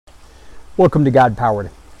Welcome to God Powered.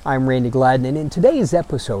 I'm Randy Gladden, and in today's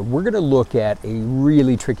episode, we're going to look at a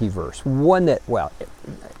really tricky verse. One that,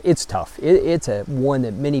 it's tough. It's one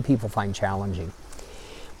that many people find challenging.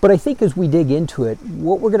 But I think as we dig into it,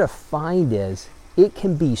 what we're going to find is it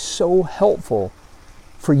can be so helpful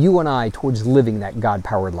for you and I towards living that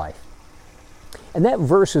God-powered life. And that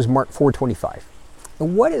verse is Mark 4:25.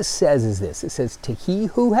 And what it says is this. It says, "To he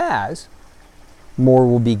who has, more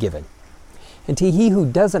will be given. And to he who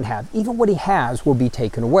doesn't have, even what he has will be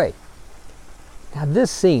taken away." Now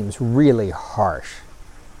this seems really harsh.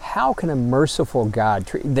 How can a merciful God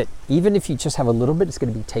treat that even if you just have a little bit, it's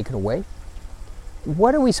going to be taken away?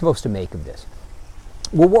 What are we supposed to make of this?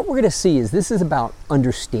 Well, what we're going to see is this is about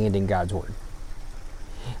understanding God's Word.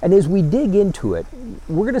 And as we dig into it,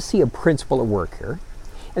 we're going to see a principle at work here.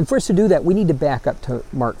 And for us to do that, we need to back up to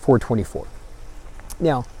Mark 4:24.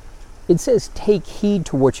 Now, it says, "Take heed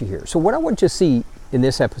to what you hear." So what I want you to see in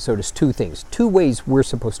this episode is two things, two ways we're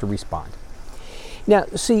supposed to respond. Now,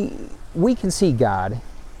 see, we can see God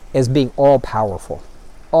as being all-powerful,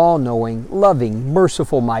 all-knowing, loving,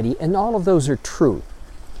 merciful, mighty, and all of those are true.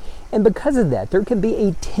 And because of that, there can be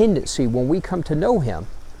a tendency when we come to know Him,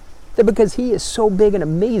 that because He is so big and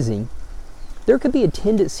amazing, there could be a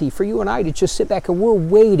tendency for you and I to just sit back and we're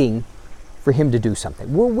waiting for Him to do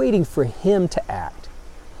something. We're waiting for Him to act.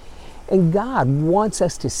 And God wants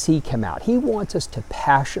us to seek Him out. He wants us to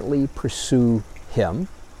passionately pursue Him,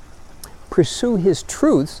 pursue His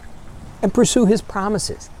truths, and pursue His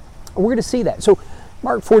promises. And we're going to see that. So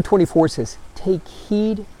Mark 4:24 says, "Take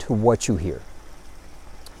heed to what you hear."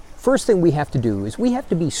 First thing we have to do is we have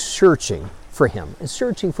to be searching for Him and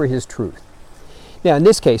searching for His truth. Now in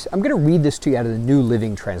this case, I'm going to read this to you out of the New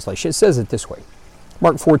Living Translation. It says it this way.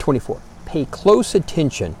 Mark 4:24. "Pay close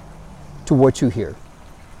attention to what you hear.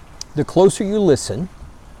 The closer you listen,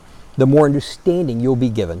 the more understanding you'll be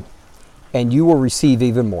given, and you will receive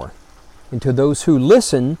even more. And to those who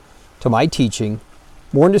listen to my teaching,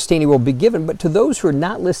 more understanding will be given, but to those who are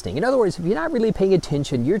not listening," in other words, if you're not really paying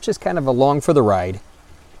attention, you're just kind of along for the ride,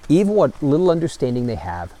 even what little understanding they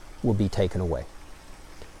have will be taken away.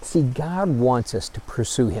 See, God wants us to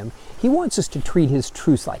pursue Him. He wants us to treat His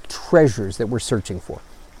truths like treasures that we're searching for.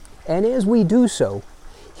 And as we do so,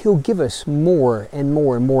 He'll give us more and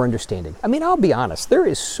more and more understanding. I mean, I'll be honest, there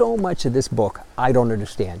is so much of this book I don't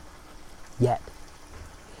understand yet.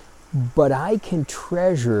 But I can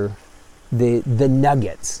treasure the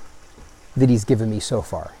nuggets that He's given me so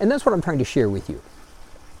far. And that's what I'm trying to share with you.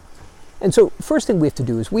 And so, first thing we have to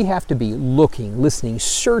do is we have to be looking, listening,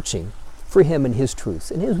 searching for Him and His truths.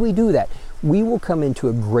 And as we do that, we will come into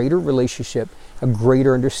a greater relationship, a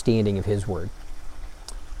greater understanding of His Word.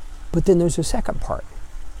 But then there's a second part.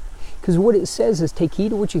 Because what it says is take heed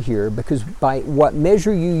to what you hear, because by what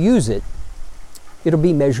measure you use it, it'll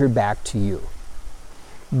be measured back to you.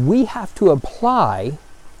 We have to apply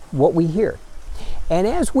what we hear. And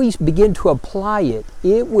as we begin to apply it,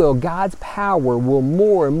 God's power will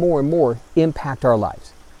more and more and more impact our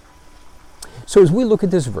lives. So as we look at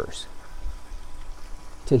this verse,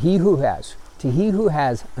 to he who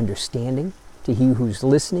has understanding, to he who's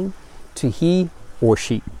listening, to he or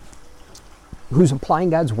she who's applying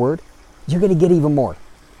God's Word, you're going to get even more.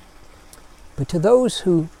 But to those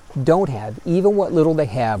who don't have, even what little they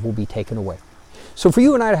have will be taken away. So for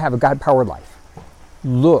you and I to have a God-powered life,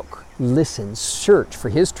 look, listen, search for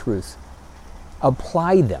His truth,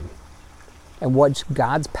 apply them, and watch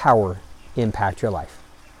God's power impact your life.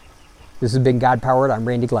 This has been God-Powered. I'm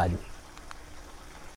Randy Gladden.